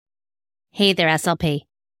Hey there, SLP.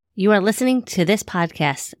 You are listening to this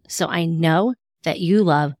podcast, so I know that you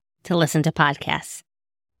love to listen to podcasts.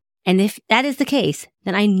 And if that is the case,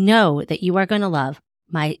 then I know that you are going to love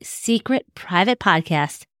my secret private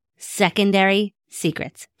podcast, Secondary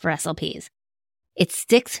Secrets for SLPs. It's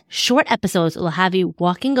 6 short episodes that will have you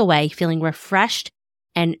walking away feeling refreshed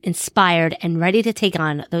and inspired and ready to take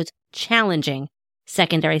on those challenging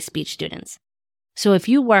secondary speech students. So if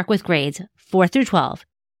you work with grades 4 through 12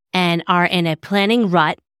 and are in a planning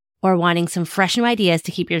rut or wanting some fresh new ideas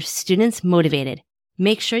to keep your students motivated,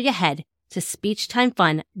 make sure you head to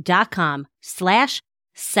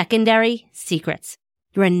speechtimefun.com/secondary secrets.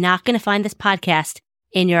 You are not going to find this podcast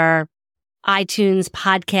in your iTunes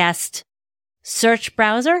podcast search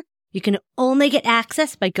browser. You can only get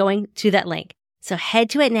access by going to that link. So head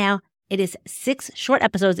to it now. It is 6 short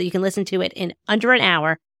episodes that you can listen to it in under an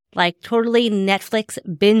hour, like totally Netflix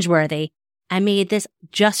binge worthy. I made this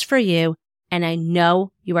just for you, and I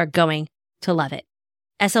know you are going to love it.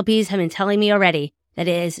 SLPs have been telling me already that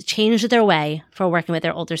it has changed their way for working with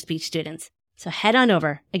their older speech students. So head on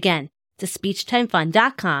over, again, to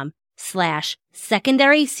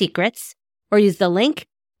speechtimefun.com/secondary secrets, or use the link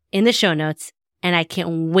in the show notes, and I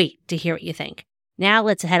can't wait to hear what you think. Now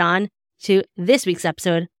let's head on to this week's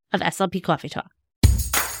episode of SLP Coffee Talk.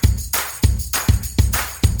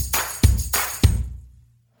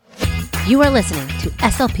 You are listening to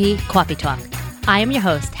SLP Coffee Talk. I am your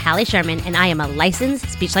host, Hallie Sherman, and I am a licensed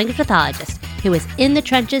speech-language pathologist who is in the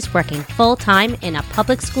trenches working full-time in a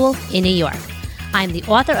public school in New York. I am the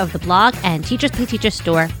author of the blog and Teachers Pay Teachers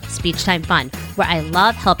store, Speech Time Fun, where I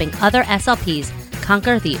love helping other SLPs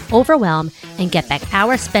conquer the overwhelm and get back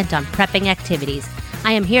hours spent on prepping activities.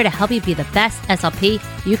 I am here to help you be the best SLP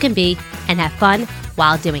you can be and have fun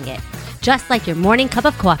while doing it. Just like your morning cup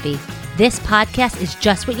of coffee, this podcast is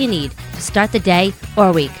just what you need to start the day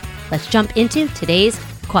or week. Let's jump into today's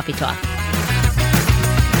Coffee Talk.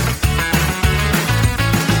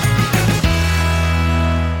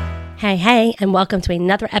 Hey, and welcome to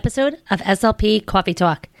another episode of SLP Coffee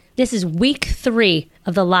Talk. This is week 3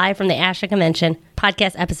 of the Live from the ASHA Convention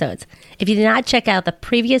podcast episodes. If you did not check out the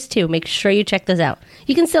previous 2, make sure you check those out.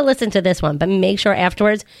 You can still listen to this one, but make sure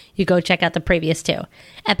afterwards you go check out the previous 2.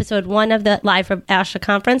 Episode 1 of the Live from ASHA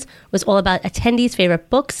conference was all about attendees' favorite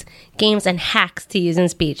books, games, and hacks to use in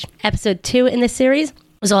speech. Episode 2 in this series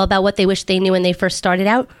was all about what they wish they knew when they first started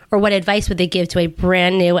out, or what advice would they give to a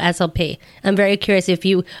brand new SLP. I'm very curious if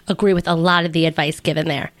you agree with a lot of the advice given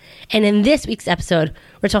there. And in this week's episode,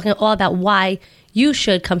 we're talking all about why you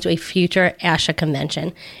should come to a future ASHA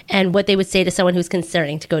convention and what they would say to someone who's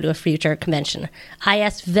considering to go to a future convention. I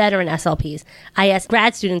asked veteran SLPs, I asked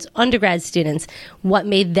grad students, undergrad students, what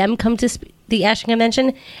made them come to the ASHA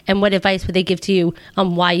convention and what advice would they give to you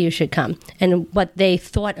on why you should come and what they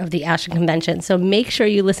thought of the ASHA convention. So make sure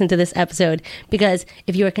you listen to this episode, because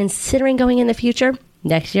if you are considering going in the future,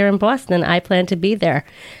 next year in Boston, I plan to be there.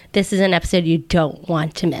 This is an episode you don't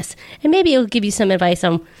want to miss. And maybe it'll give you some advice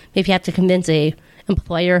on if you have to convince a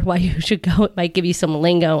employer why you should go. It might give you some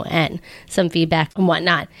lingo and some feedback and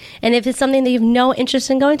whatnot. And if it's something that you have no interest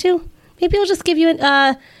in going to, maybe it'll just give you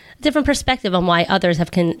a different perspective on why others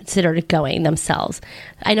have considered going themselves.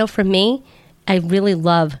 I know for me, I really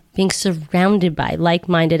love being surrounded by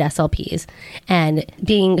like-minded SLPs and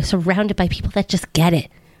being surrounded by people that just get it.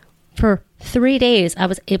 For 3 days, I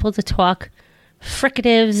was able to talk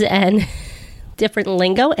fricatives and different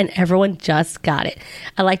lingo, and everyone just got it.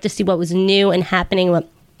 I like to see what was new and happening, what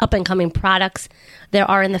up-and-coming products there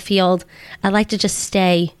are in the field. I like to just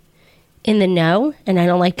stay in the know, and I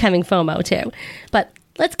don't like having FOMO too. But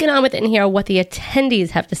let's get on with it and hear what the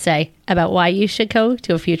attendees have to say about why you should go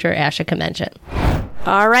to a future ASHA convention.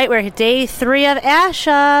 All right, we're at day 3 of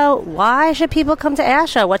ASHA. Why should people come to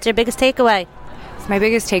ASHA? What's your biggest takeaway? My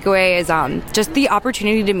biggest takeaway is just the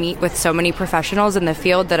opportunity to meet with so many professionals in the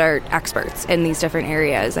field that are experts in these different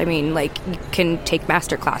areas. I mean, like, you can take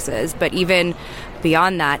master classes, but even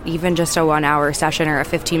beyond that, even just a 1-hour session or a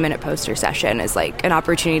 15-minute poster session is like an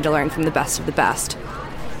opportunity to learn from the best of the best.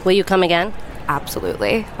 Will you come again?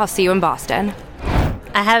 Absolutely. I'll see you in Boston.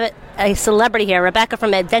 I have a celebrity here, Rebecca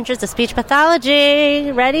from Adventures of Speech Pathology,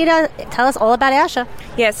 ready to tell us all about ASHA.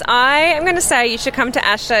 Yes, I am going to say you should come to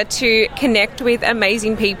ASHA to connect with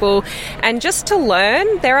amazing people and just to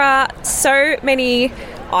learn. There are so many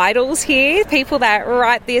idols here, people that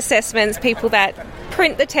write the assessments, people that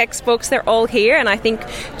print the textbooks, they're all here, and I think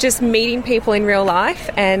just meeting people in real life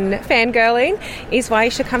and fangirling is why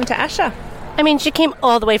you should come to ASHA. I mean, she came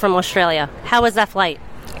all the way from Australia. How was that flight?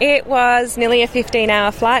 It was nearly a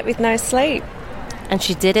 15-hour flight with no sleep. And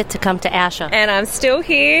she did it to come to ASHA. And I'm still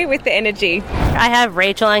here with the energy. I have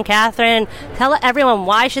Rachel and Catherine. Tell everyone,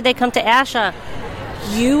 why should they come to ASHA?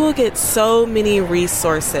 You will get so many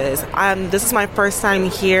resources. This is my first time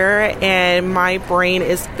here, and my brain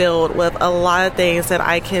is filled with a lot of things that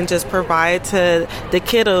I can just provide to the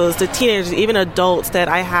kiddos, the teenagers, even adults that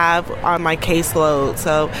I have on my caseload.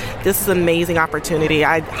 So this is an amazing opportunity.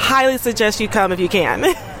 I highly suggest you come if you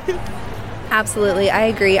can. Absolutely, I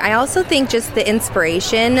agree. I also think just the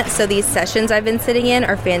inspiration, so these sessions I've been sitting in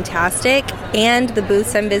are fantastic, and the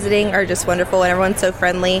booths I'm visiting are just wonderful, and everyone's so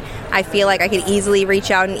friendly. I feel like I could easily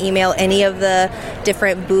reach out and email any of the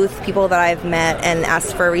different booth people that I've met and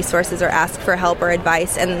ask for resources or ask for help or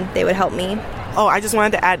advice, and they would help me. Oh, I just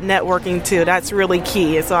wanted to add networking too. That's really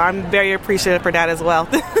key, so I'm very appreciative for that as well.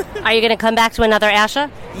 Are you going to come back to another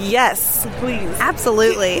ASHA? Yes, please.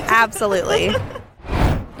 Absolutely, absolutely.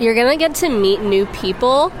 You're going to get to meet new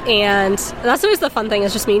people, and that's always the fun thing,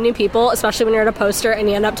 is just meeting new people, especially when you're at a poster and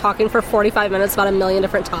you end up talking for 45 minutes about a million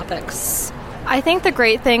different topics. I think the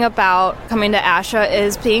great thing about coming to ASHA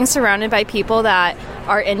is being surrounded by people that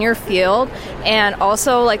are in your field, and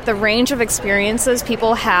also like the range of experiences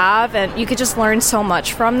people have, and you could just learn so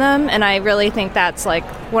much from them, and I really think that's like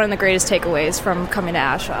one of the greatest takeaways from coming to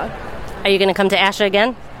ASHA. Are you going to come to ASHA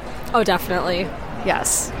again? Oh, definitely.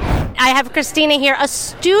 Yes. I have Christina here, a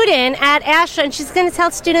student at ASHA, and she's going to tell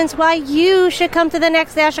students why you should come to the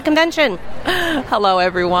next ASHA convention. Hello,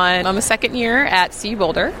 everyone. I'm a second year at CU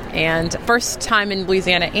Boulder and first time in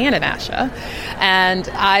Louisiana and in ASHA. And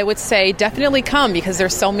I would say definitely come, because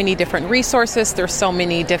there's so many different resources, there's so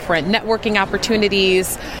many different networking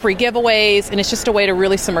opportunities, free giveaways, and it's just a way to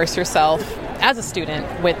really submerge yourself as a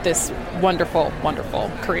student with this wonderful,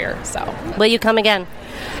 wonderful career. So, will you come again?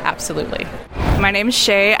 Absolutely. My name is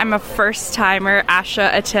Shay. I'm a first-timer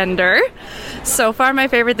ASHA attender. So far, my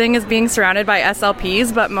favorite thing is being surrounded by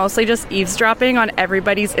SLPs, but mostly just eavesdropping on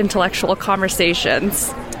everybody's intellectual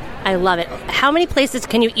conversations. I love it. How many places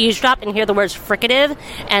can you eavesdrop and hear the words fricative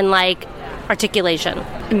and, like, articulation?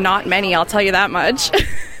 Not many, I'll tell you that much.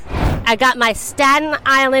 I got my Staten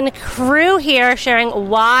Island crew here sharing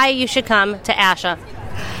why you should come to ASHA.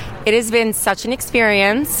 It has been such an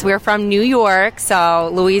experience. We're from New York,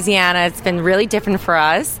 so Louisiana, it's been really different for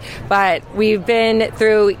us. But we've been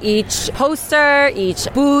through each poster, each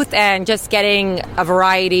booth, and just getting a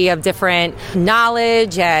variety of different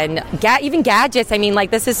knowledge and even gadgets. I mean,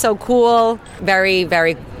 like, this is so cool. Very,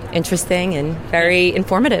 very interesting and very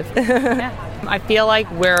informative. I feel like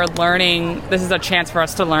we're learning, this is a chance for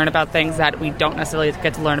us to learn about things that we don't necessarily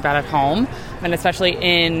get to learn about at home. And especially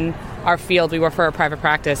in our field, we work for a private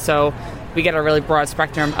practice, so we get a really broad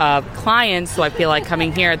spectrum of clients. So I feel like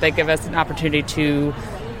coming here, they give us an opportunity to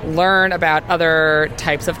learn about other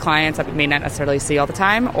types of clients that we may not necessarily see all the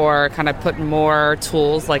time, or kind of put more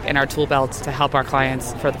tools like in our tool belts to help our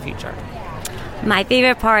clients for the future. My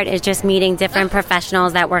favorite part is just meeting different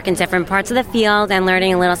professionals that work in different parts of the field and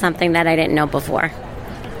learning a little something that I didn't know before.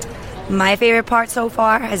 My favorite part so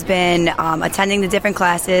far has been attending the different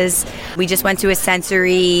classes. We just went to a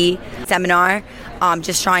sensory seminar,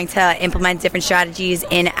 just trying to implement different strategies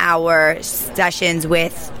in our sessions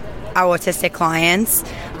with our autistic clients.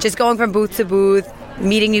 Just going from booth to booth,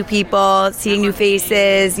 meeting new people, seeing new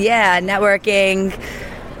faces, networking.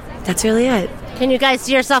 That's really it. Can you guys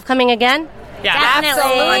see yourself coming again? Yeah,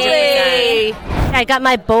 definitely. 100%. I got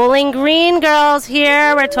my Bowling Green girls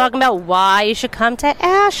here. We're talking about why you should come to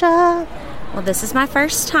ASHA. Well, this is my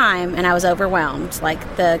first time, and I was overwhelmed.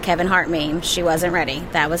 Like the Kevin Hart meme, she wasn't ready.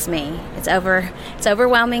 That was me. It's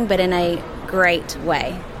overwhelming, but in a great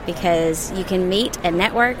way, because you can meet and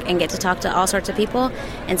network and get to talk to all sorts of people,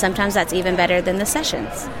 and sometimes that's even better than the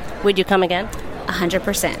sessions. Would you come again?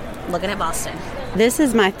 100%. Looking at Boston. This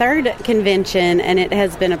is my third convention, and it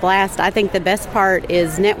has been a blast. I think the best part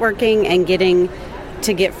is networking and getting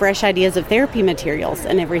to get fresh ideas of therapy materials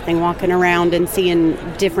and everything, walking around and seeing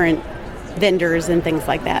different vendors and things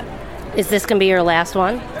like that. Is this going to be your last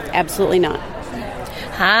one? Absolutely not.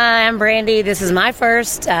 Hi, I'm Brandy. This is my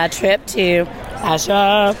first trip to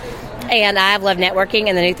ASHA, and I've loved networking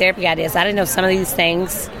and the new therapy ideas. I didn't know some of these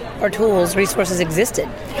things or tools, resources existed.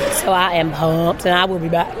 So I am pumped, and I will be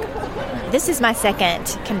back. This is my second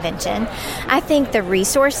convention. I think the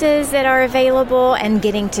resources that are available and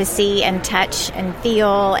getting to see and touch and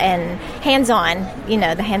feel and hands-on,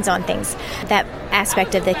 the hands-on things, that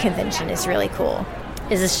aspect of the convention is really cool.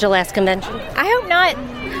 Is this your last convention? I hope not.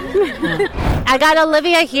 I got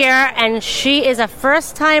Olivia here, and she is a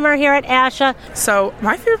first-timer here at ASHA. So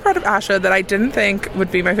my favorite part of ASHA that I didn't think would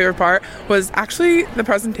be my favorite part was actually the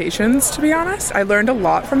presentations, to be honest. I learned a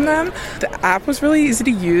lot from them. The app was really easy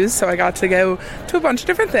to use, so I got to go to a bunch of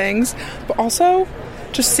different things, but also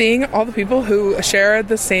just seeing all the people who share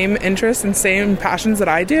the same interests and same passions that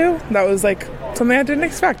I do. That was like something I didn't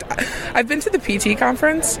expect. I've been to the PT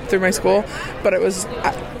conference through my school, but it was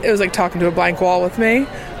like talking to a blank wall with me.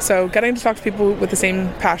 So getting to talk to people with the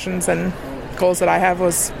same passions and goals that I have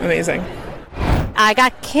was amazing. I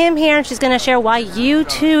got Kim here, and she's going to share why you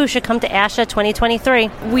too should come to ASHA 2023.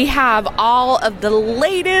 We have all of the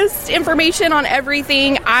latest information on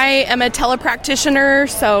everything. I am a telepractitioner,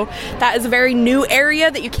 so that is a very new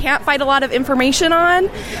area that you can't find a lot of information on.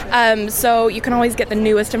 So you can always get the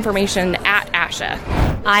newest information at ASHA.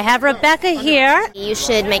 I have Rebecca here. You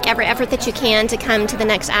should make every effort that you can to come to the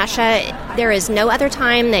next ASHA. There is no other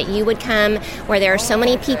time that you would come where there are so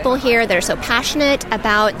many people here that are so passionate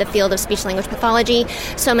about the field of speech-language pathology,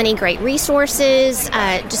 so many great resources,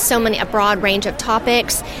 just a broad range of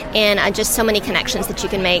topics, and just so many connections that you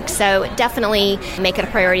can make. So definitely make it a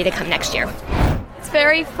priority to come next year. It's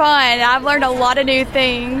very fun. I've learned a lot of new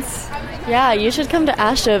things. Yeah, you should come to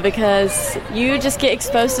ASHA because you just get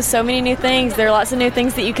exposed to so many new things. There are lots of new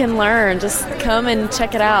things that you can learn. Just come and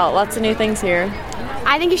check it out. Lots of new things here.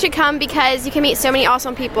 I think you should come because you can meet so many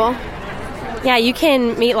awesome people. Yeah, you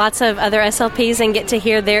can meet lots of other SLPs and get to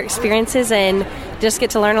hear their experiences and just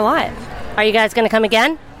get to learn a lot. Are you guys going to come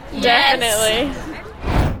again? Yes.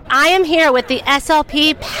 Definitely. I am here with the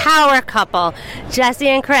SLP power couple, Jesse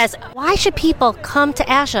and Chris. Why should people come to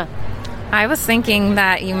ASHA? I was thinking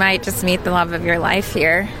that you might just meet the love of your life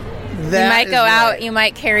here. You might go out, you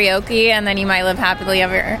might karaoke, and then you might live happily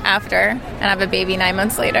ever after and have a baby 9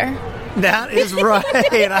 months later. That is right.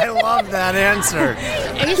 I love that answer.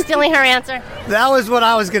 Are you stealing her answer? That was what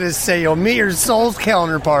I was going to say. You'll meet your soul's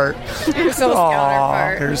counterpart. Your soul's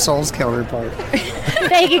counterpart. Your soul's counterpart.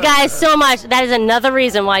 Thank you guys so much. That is another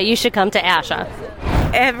reason why you should come to ASHA.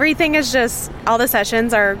 Everything is just, all the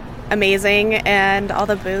sessions are amazing, and all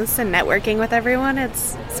the booths and networking with everyone,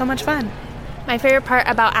 it's so much fun. My favorite part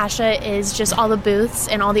about ASHA is just all the booths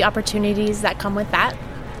and all the opportunities that come with that.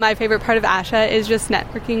 My favorite part of ASHA is just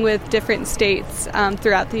networking with different states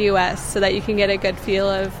throughout the U.S. so that you can get a good feel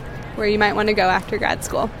of where you might want to go after grad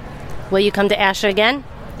school. Will you come to ASHA again?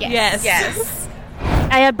 Yes.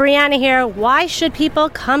 I have Brianna here. Why should people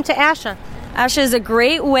come to ASHA? ASHA is a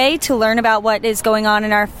great way to learn about what is going on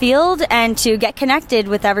in our field and to get connected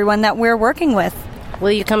with everyone that we're working with.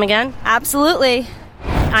 Will you come again? Absolutely.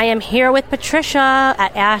 I am here with Patricia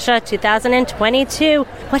at ASHA 2022.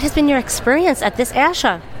 What has been your experience at this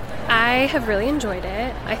ASHA? I have really enjoyed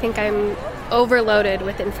it. I think I'm overloaded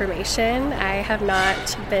with information. I have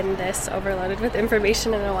not been this overloaded with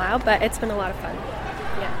information in a while, but it's been a lot of fun.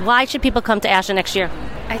 Yeah. Why should people come to ASHA next year?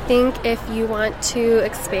 I think if you want to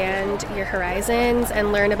expand your horizons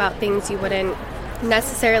and learn about things you wouldn't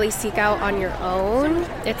necessarily seek out on your own,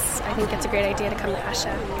 I think it's a great idea to come to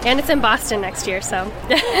ASHA. And it's in Boston next year, so.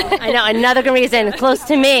 I know, another good reason, close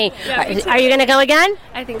to me. Yeah, me too. Are you going to go again?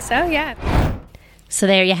 I think so, yeah. So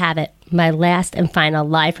there you have it, my last and final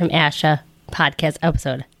Live from ASHA podcast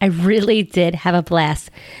episode. I really did have a blast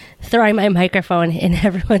throwing my microphone in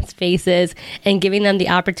everyone's faces and giving them the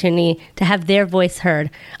opportunity to have their voice heard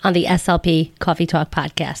on the SLP Coffee Talk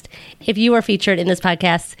podcast. If you were featured in this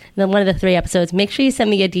podcast, then one of the 3 episodes, make sure you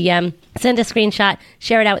send me a DM, send a screenshot,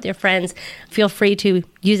 share it out with your friends. Feel free to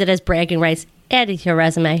use it as bragging rights, add it to your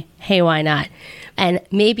resume. Hey, why not? And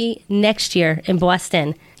maybe next year in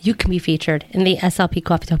Boston, you can be featured in the SLP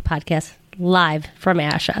Coffee Talk podcast live from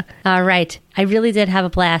ASHA. All right. I really did have a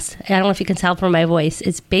blast. I don't know if you can tell from my voice.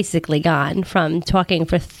 It's basically gone from talking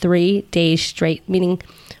for 3 days straight, meaning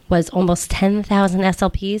was almost 10,000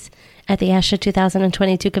 SLPs at the ASHA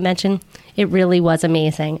 2022 convention. It really was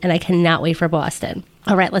amazing, and I cannot wait for Boston.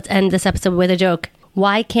 All right, let's end this episode with a joke.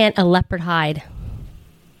 Why can't a leopard hide?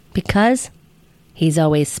 Because he's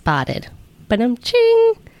always spotted.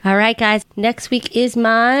 Ba-dum-ching. All right, guys. Next week is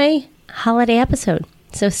my holiday episode.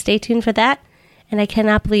 So stay tuned for that. And I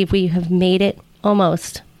cannot believe we have made it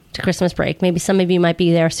almost to Christmas break. Maybe some of you might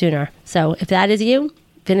be there sooner. So if that is you,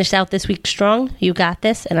 finish out this week strong. You got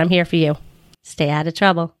this, and I'm here for you. Stay out of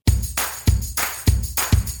trouble.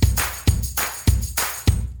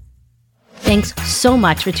 Thanks so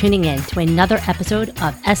much for tuning in to another episode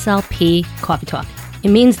of SLP Coffee Talk. It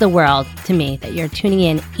means the world to me that you're tuning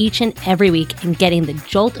in each and every week and getting the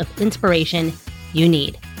jolt of inspiration you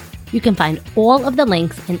need. You can find all of the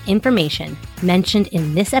links and information mentioned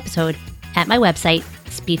in this episode at my website,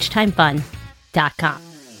 speechtimefun.com.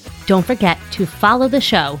 Don't forget to follow the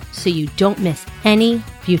show so you don't miss any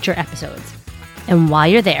future episodes. And while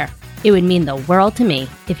you're there, it would mean the world to me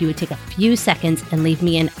if you would take a few seconds and leave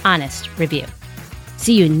me an honest review.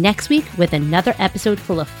 See you next week with another episode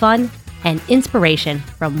full of fun and inspiration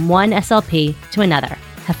from one SLP to another.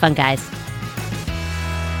 Have fun, guys.